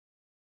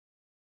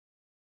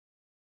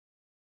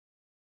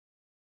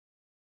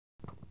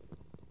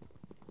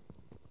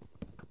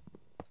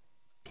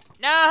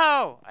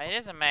No! It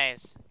is a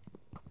maze.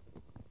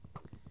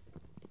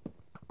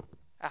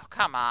 Oh,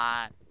 come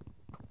on.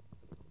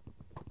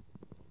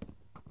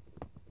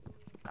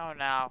 Oh,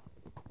 no.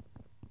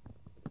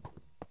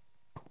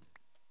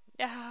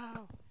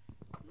 No!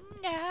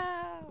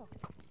 No!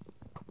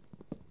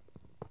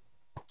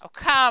 Oh,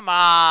 come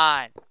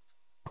on!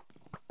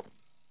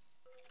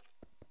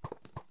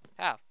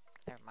 Oh,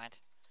 never mind.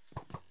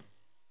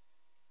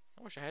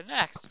 I wish I had an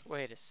axe.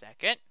 Wait a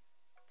second.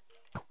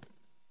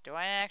 Do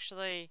I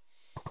actually...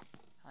 I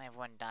only have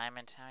one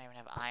diamond. I don't even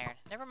have iron.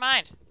 Never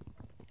mind.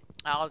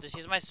 I'll just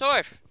use my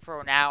sword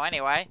for now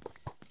anyway.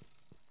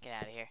 Get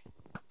out of here.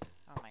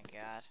 Oh my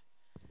god.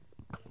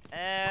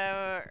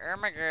 Oh,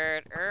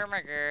 Ermagerd,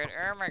 Ermagerd,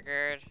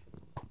 Ermagerd.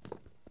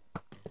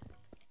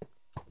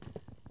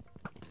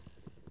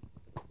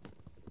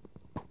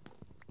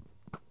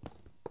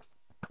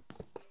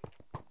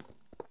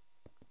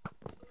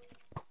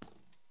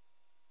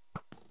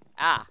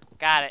 Ah,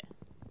 got it.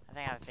 I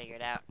think I have it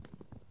figured out.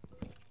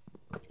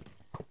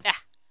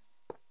 Ah!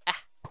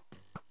 Ah!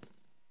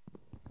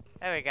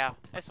 There we go.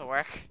 This'll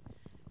work.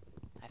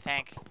 I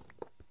think.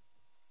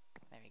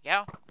 There we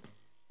go.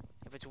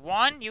 If it's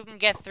one, you can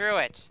get through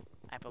it.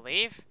 I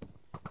believe.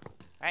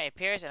 Right, it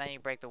appears, and then you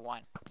break the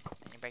one.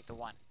 And you break the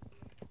one.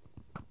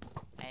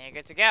 And you're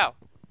good to go.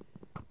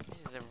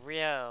 This is a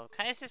real...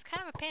 This is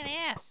kind of a pain in the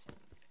ass.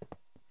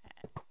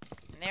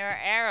 And there are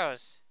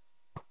arrows.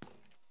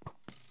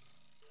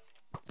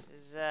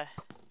 This is,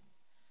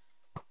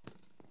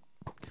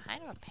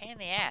 kind of a pain in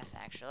the ass,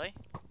 actually.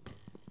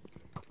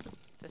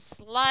 The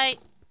slight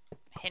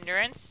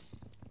hindrance.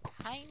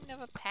 Kind of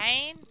a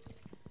pain-ish.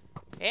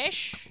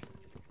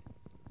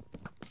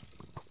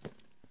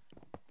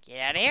 Get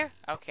out of here.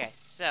 Okay,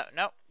 so,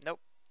 nope, nope,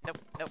 nope,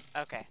 nope.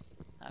 Okay,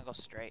 I'll go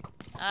straight.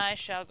 I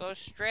shall go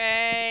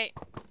straight.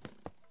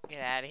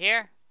 Get out of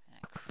here.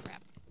 Ah,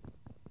 crap.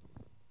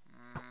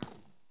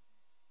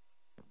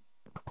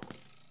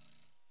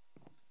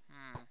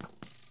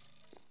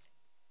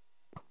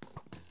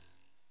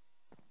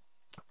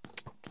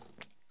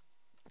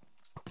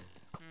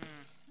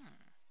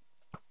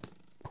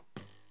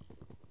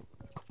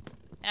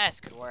 This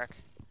could work.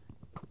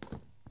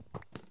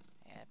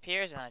 It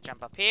appears, and then I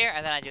jump up here,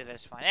 and then I do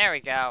this one. There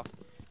we go.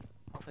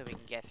 Hopefully we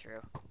can get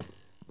through.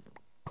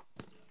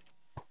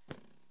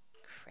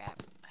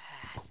 Crap.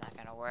 It's not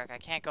gonna work. I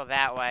can't go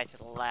that way to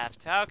the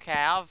left.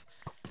 Okay,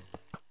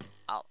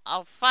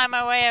 I'll find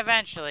my way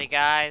eventually,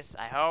 guys.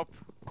 I hope.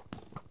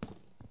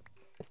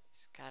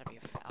 It's gotta be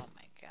oh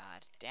my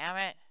god. Damn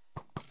it.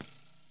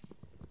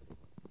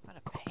 What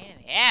a pain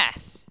in the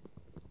ass.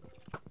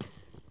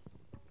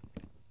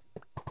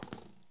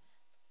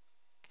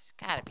 There's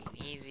gotta be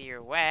an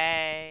easier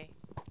way.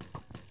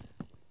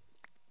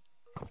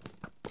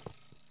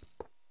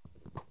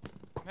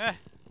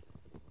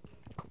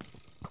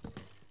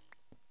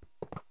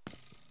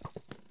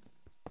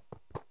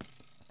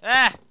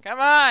 Ah, come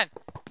on!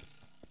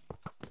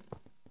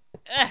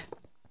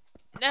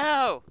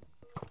 No!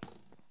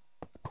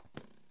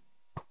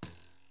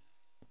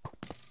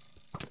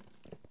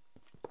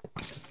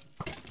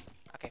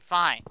 Okay,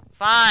 fine.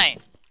 Fine!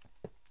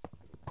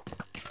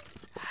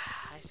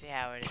 I see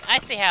how it is. I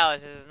see how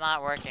this is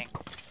not working.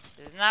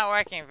 This is not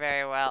working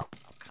very well.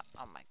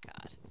 Oh my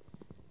god.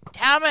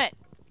 Damn it!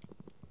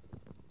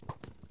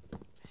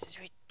 This is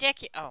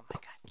ridiculous. Oh my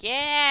god.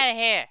 Get out of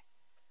here!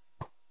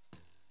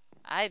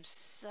 I'm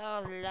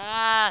so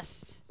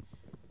lost.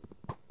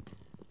 Oh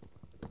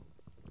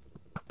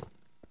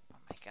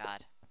my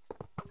god.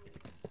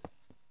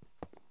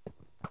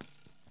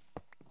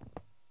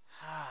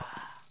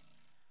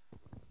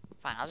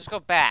 Fine, I'll just go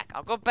back.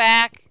 I'll go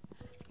back.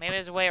 Maybe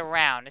there's a way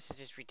around. This is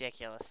just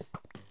ridiculous.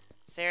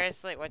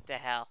 Seriously? What the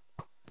hell?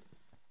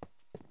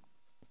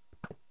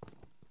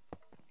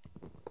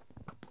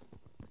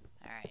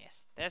 Alright,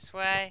 yes. This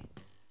way.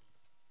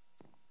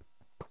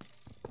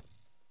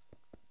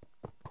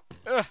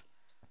 Ugh! Let's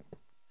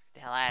get the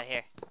hell out of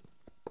here.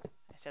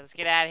 I said let's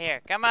get out of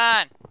here. Come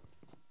on!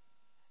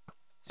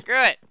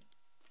 Screw it!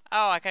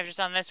 Oh, I could have just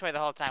done this way the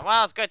whole time.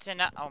 Well, it's good to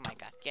know. Oh my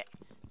god, get.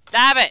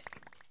 Stop it!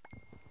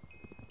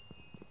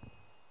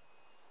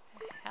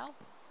 What the hell?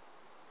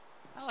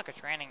 Oh, look,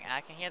 it's raining.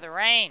 I can hear the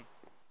rain.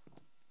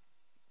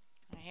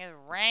 I can hear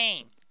the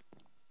rain.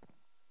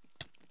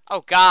 Oh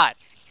god!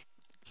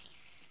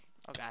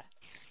 Oh god.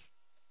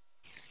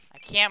 I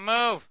can't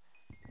move!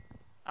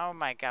 Oh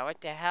my god,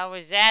 what the hell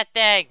was that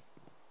thing?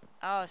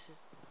 Oh, this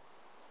is...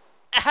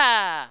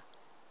 Ah!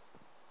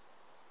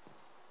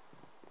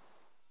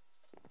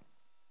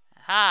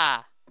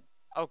 Aha!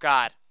 Oh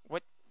god.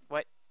 What?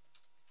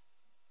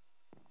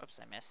 Oops,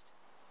 I missed.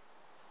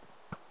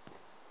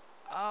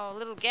 Oh,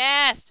 little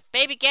ghast!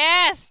 Baby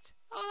ghast!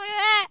 Oh, look at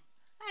that!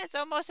 That's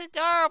almost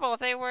adorable. If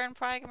they weren't,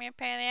 probably gonna be a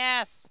pain in the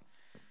ass.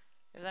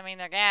 Because, I mean,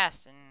 they're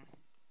ghast, and...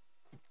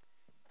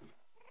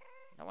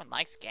 No one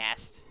likes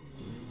ghast.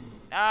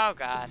 Oh,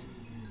 God.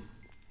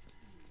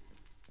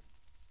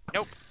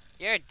 Nope.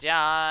 You're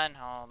done.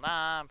 Hold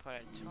on. Put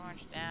a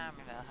torch down.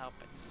 Maybe that'll help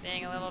it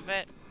sing a little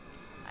bit.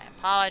 I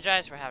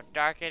apologize for how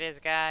dark it is,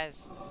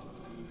 guys.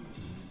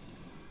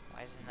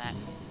 isn't that?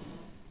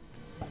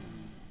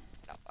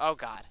 Oh, oh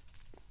god.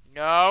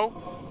 No!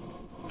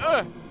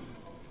 Ugh!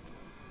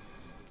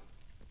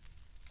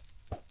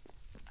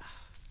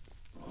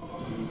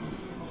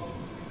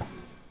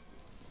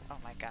 Oh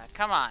my god,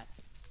 come on.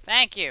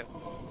 Thank you!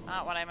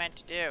 Not what I meant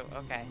to do.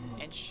 Okay,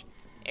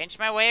 inch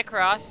my way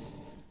across.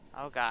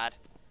 Oh god.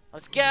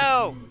 Let's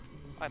go!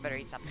 Oh, I better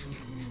eat something.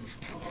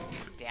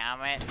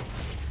 Damn it.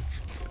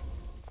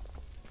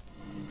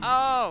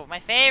 Oh, my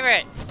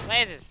favorite!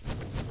 Blazes!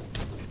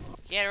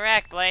 Get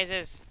wrecked,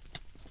 Blazes!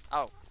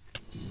 Oh.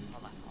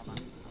 Hold on.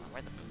 Where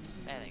are the boots?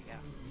 There they go.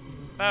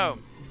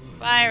 Boom!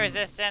 Fire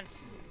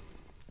resistance!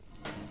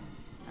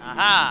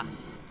 Aha!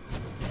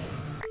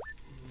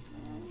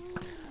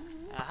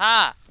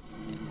 Aha!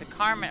 It's a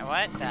Carmen.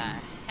 What the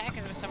heck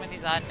is with some of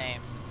these odd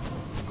names?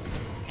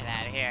 Get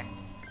out of here.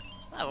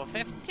 Level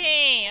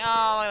 15!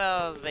 Oh, look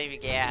at those baby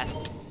gas.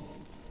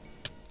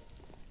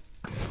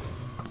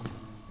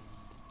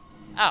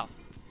 Oh.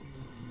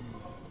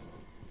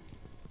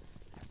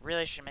 I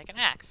really should make an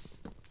axe.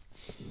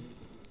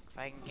 If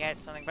I can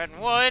get something better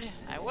than wood,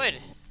 I would.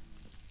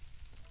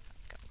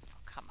 Oh,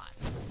 come on.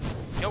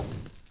 Nope.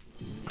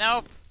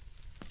 Nope.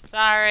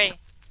 Sorry.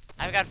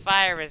 I've got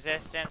fire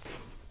resistance.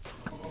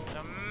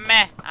 So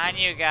meh on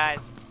you guys.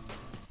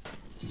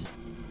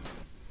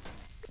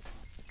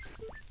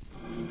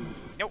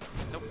 Nope.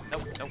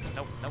 Nope.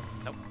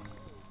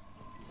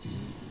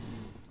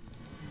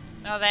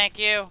 No, thank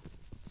you.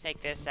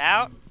 Take this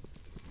out.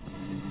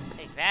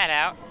 Take that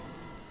out.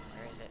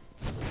 Where is it?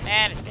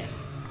 And it's dead.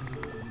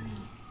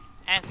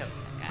 And so is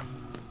that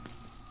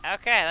guy.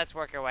 Okay, let's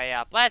work our way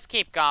up. Let's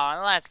keep going.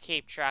 Let's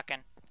keep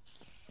trucking.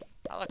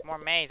 Oh, look, more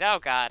maze. Oh,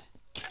 God.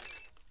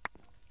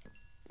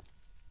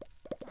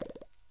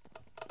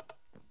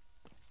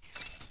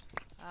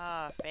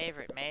 Oh,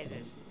 favorite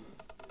mazes.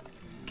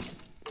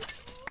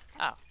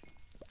 Oh.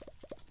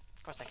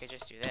 Of course, I could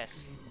just do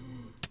this.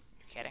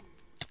 You kidding?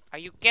 Are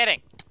you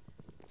kidding?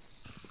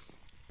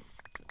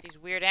 These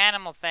weird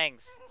animal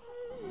things.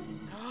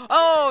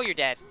 Oh, you're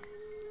dead.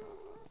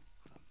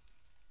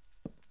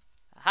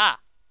 Aha.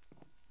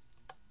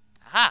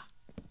 Aha.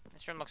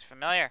 This room looks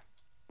familiar.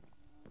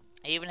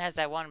 It even has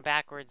that one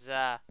backwards,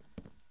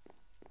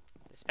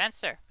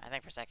 dispenser, I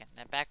think, for a second.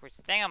 That backwards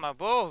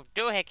thingamaboo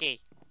doohickey.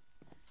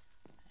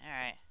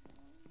 Alright.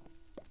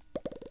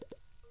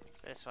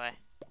 It's this way.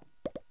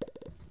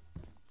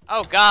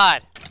 Oh,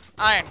 God.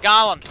 Iron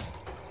golems.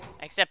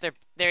 Except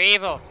they're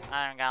evil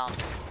iron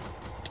golems.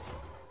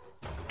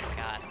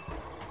 God.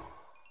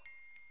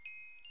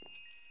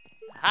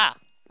 Aha!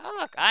 Oh,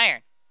 look,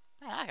 iron.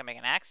 Oh, I can make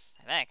an axe,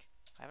 I think.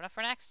 Do I have enough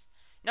for an axe?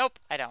 Nope,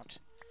 I don't.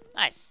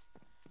 Nice.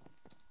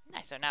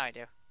 Nice, so now I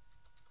do.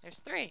 There's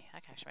 3. I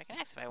can actually make an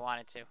axe if I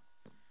wanted to.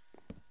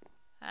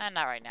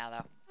 Not right now,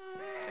 though.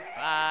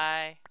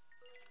 Goodbye.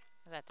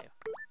 What does that do?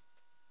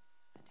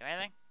 Do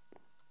anything?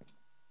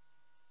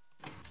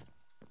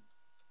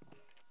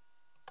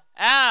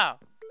 Oh!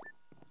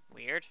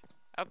 Weird.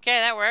 Okay,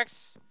 that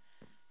works.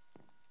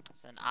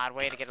 It's an odd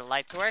way to get a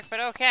light to work, but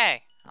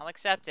okay. I'll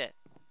accept it.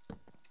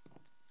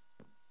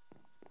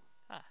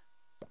 Huh.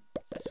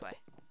 It's this way.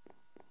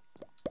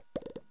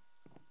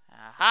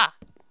 Aha!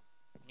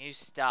 New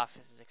stuff.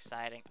 This is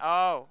exciting.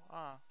 Oh!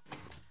 Oh.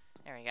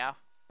 There we go.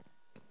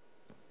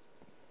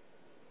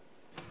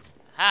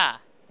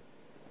 Aha!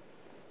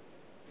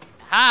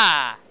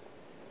 Aha!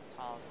 How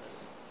tall is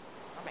this?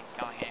 Where am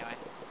I going anyway?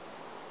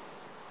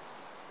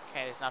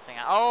 Okay, there's nothing.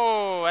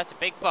 Oh, that's a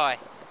big boy.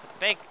 It's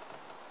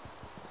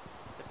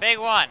a big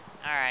one.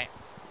 All right.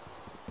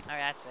 Okay,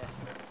 that's it.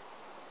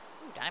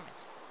 Ooh,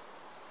 diamonds.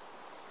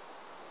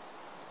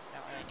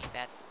 Don't really need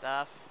that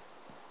stuff.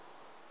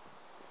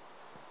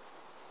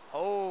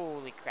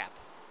 Holy crap.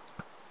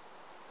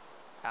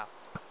 Oh.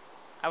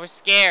 I was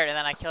scared, and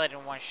then I killed it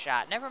in one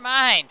shot. Never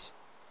mind.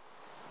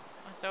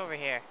 What's over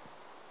here?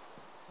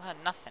 There's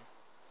nothing.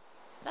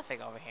 There's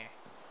nothing over here.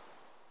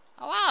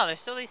 Oh wow, there's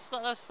still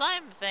those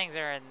slime things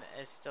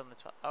is still in the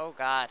oh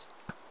god.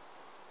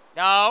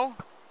 No.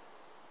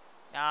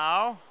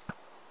 No.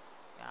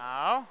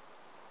 No.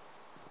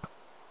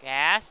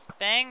 Gas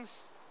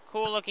things.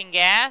 Cool looking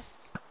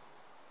gas.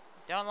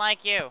 Don't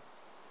like you.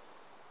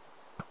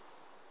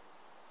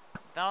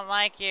 Don't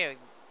like you.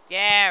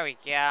 There we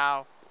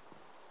go.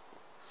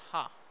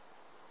 Huh.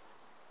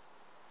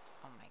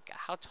 Oh my god,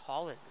 how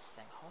tall is this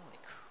thing? Holy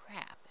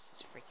crap, this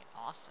is freaking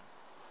awesome.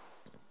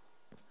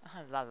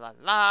 La la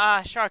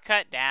la,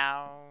 shortcut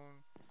down.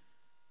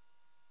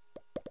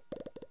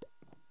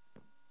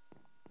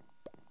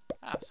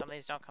 Oh, some of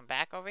these don't come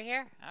back over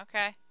here?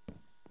 Okay.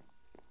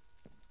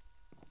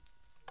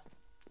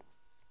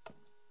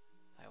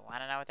 I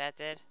wanna know what that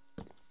did.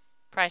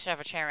 Probably should have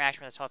a chain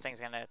reaction where this whole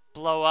thing's gonna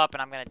blow up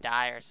and I'm gonna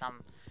die or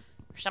some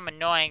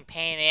annoying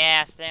pain in the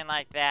ass thing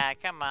like that.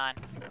 Come on.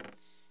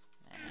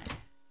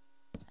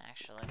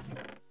 Actually.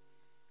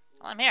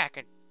 Well, I'm here. I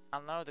could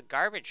unload the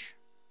garbage.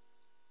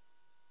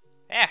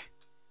 There.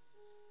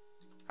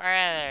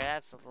 Alright,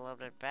 that's a little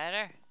bit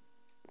better.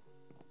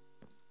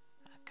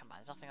 Oh, come on,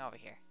 there's nothing over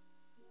here.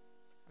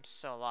 I'm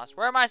so lost.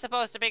 Where am I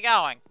supposed to be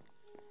going?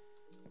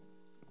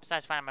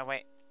 Besides finding my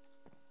way.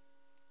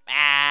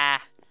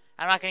 Ah!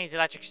 I'm not gonna use the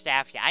electric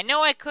staff yet. I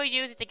know I could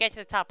use it to get to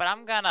the top, but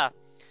I'm gonna...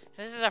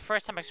 Since this is our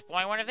first time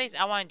exploring one of these,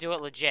 I want to do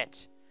it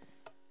legit.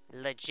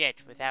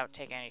 Legit, without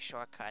taking any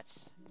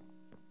shortcuts.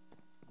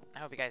 I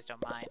hope you guys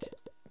don't mind.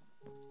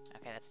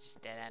 Okay, that's just a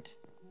dead end.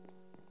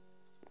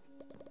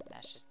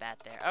 That's just that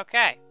there.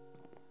 Okay.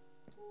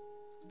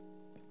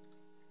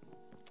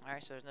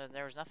 Alright, so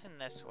there was nothing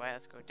this way.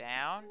 Let's go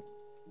down.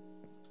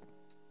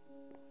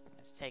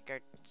 Let's take our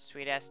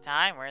sweet-ass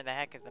time. Where the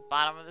heck is the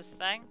bottom of this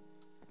thing?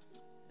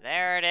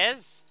 There it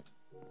is.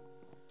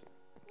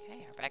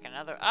 Okay, we're back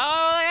another...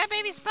 Oh, look at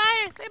baby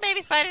spiders! Look at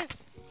baby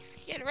spiders!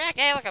 Get wrecked.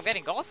 Hey, look, I'm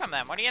getting gold from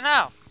them. What do you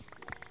know?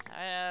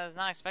 I was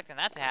not expecting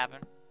that to happen.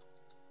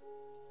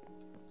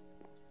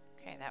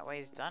 Okay, that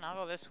way's done. I'll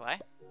go this way.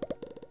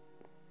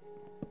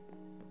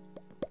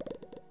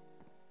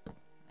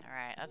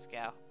 Alright, let's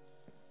go.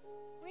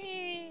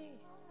 Whee!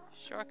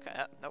 Shortcut.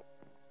 Oh, nope.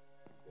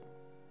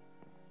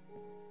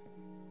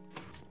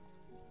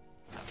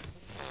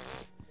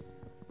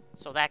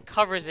 So that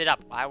covers it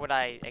up. Why would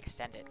I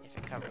extend it if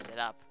it covers it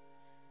up?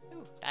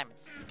 Ooh,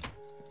 diamonds.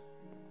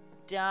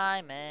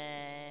 Diamonds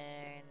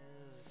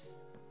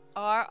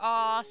are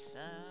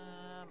awesome.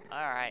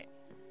 Alright.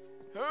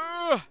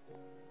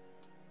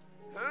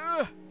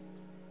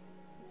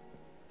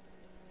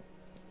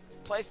 This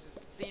place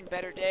has seen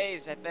better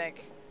days, I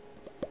think.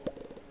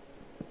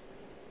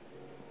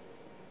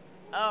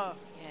 Oh,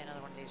 yeah,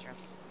 another one of these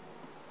rooms.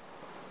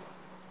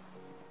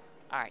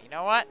 Alright, you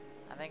know what?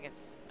 I think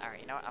it's...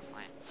 Alright, you know what? I'll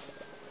find it.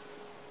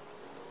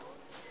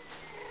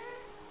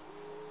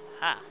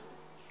 Ha!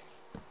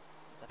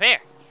 It's up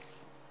here.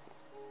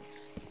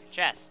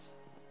 Chest.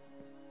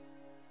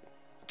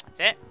 That's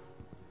it.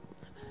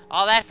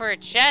 All that for a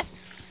chest?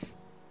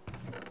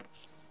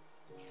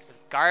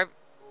 With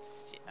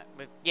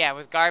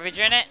garbage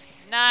in it?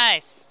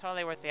 Nice!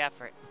 Totally worth the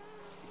effort.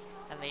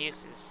 And the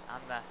uses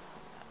on the...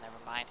 Oh, never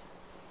mind.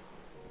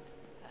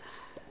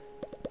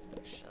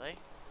 Actually...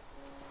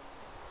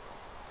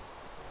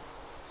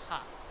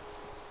 Huh.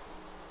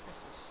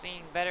 This has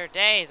seen better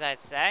days,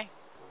 I'd say.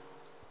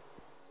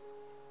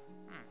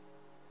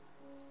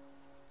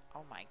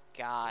 Oh my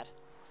god.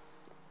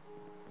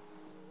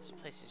 This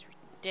place is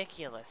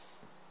ridiculous.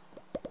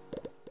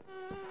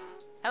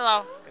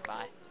 Hello.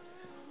 Goodbye.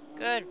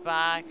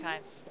 Goodbye,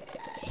 kinds.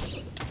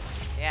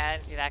 Yeah, I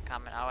didn't see that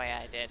coming. Oh,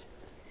 yeah, I did.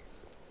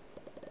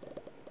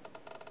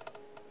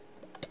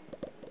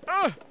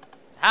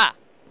 Ha!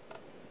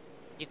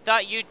 You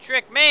thought you'd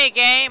trick me,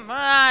 game?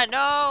 Ah,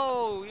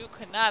 no! You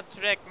cannot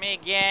trick me,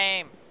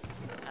 game.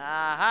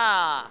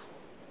 Aha!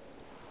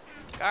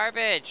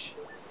 Garbage.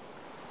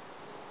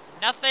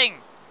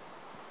 Nothing.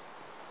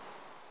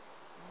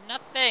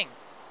 Nothing.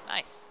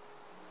 Nice.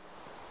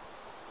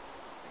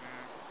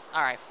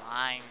 Alright,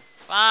 fine.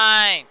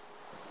 Fine.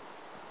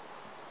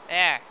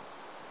 There.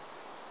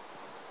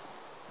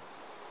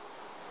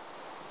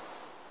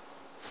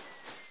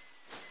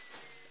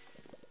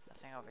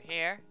 Nothing over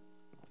here.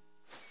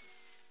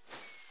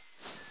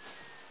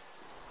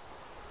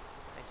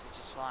 This is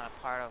just falling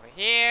apart over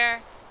here.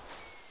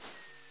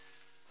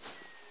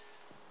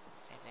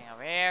 Same thing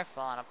over here.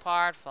 Falling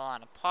apart,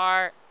 falling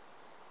apart.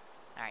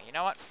 Alright, you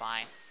know what?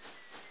 Fine.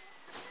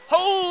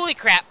 Holy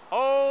crap!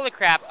 Holy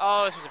crap!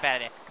 Oh, this was a bad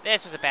idea.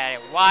 This was a bad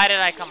idea. Why did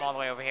I come all the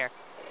way over here?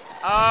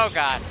 Oh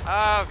god.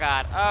 Oh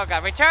god. Oh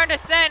god. Return to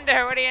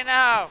sender! What do you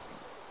know?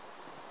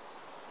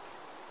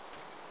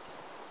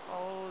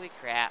 Holy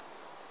crap.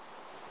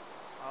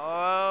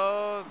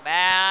 Oh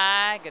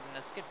my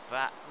goodness.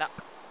 Goodbye. No.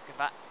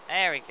 Goodbye.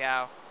 There we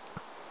go.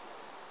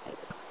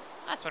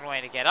 That's one way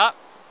to get up.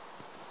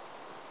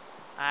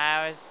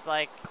 I was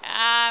like,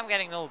 I'm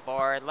getting a little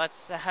bored.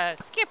 Let's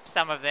skip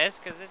some of this,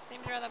 because it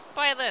seems rather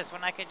pointless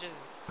when I could just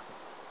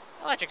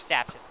electric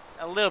staff it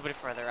a little bit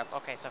further up.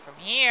 Okay, so from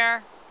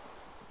here...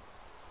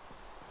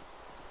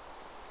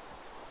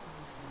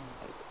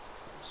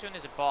 I'm assuming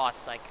there's a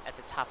boss, like, at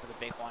the top of the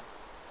big one.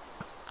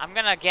 I'm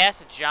gonna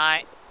guess a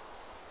giant...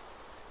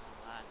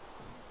 Hold on.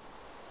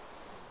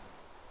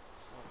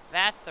 So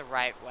that's the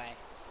right way.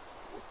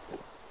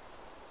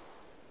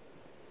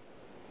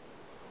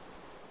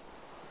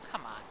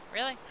 Come on,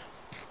 really?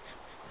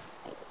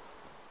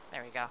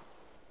 There we go.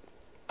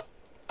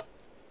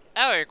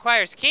 Oh, it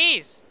requires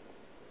keys!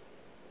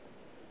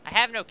 I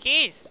have no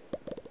keys!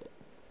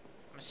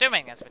 I'm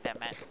assuming that's what that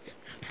meant.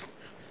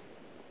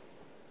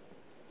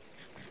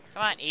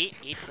 Come on, eat.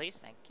 Eat, please.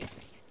 Thank you.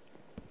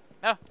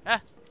 Oh,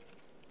 ah.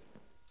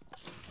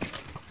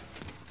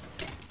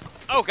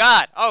 Oh,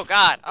 God! Oh,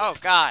 God! Oh,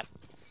 God!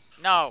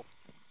 No.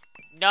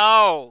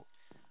 No!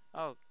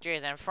 Oh,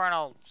 geez, an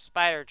infernal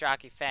spider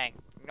jockey thing.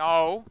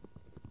 No.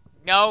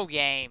 No,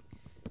 game.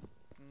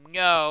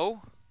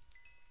 No.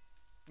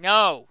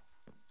 No.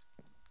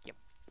 You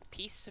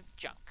piece of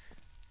junk.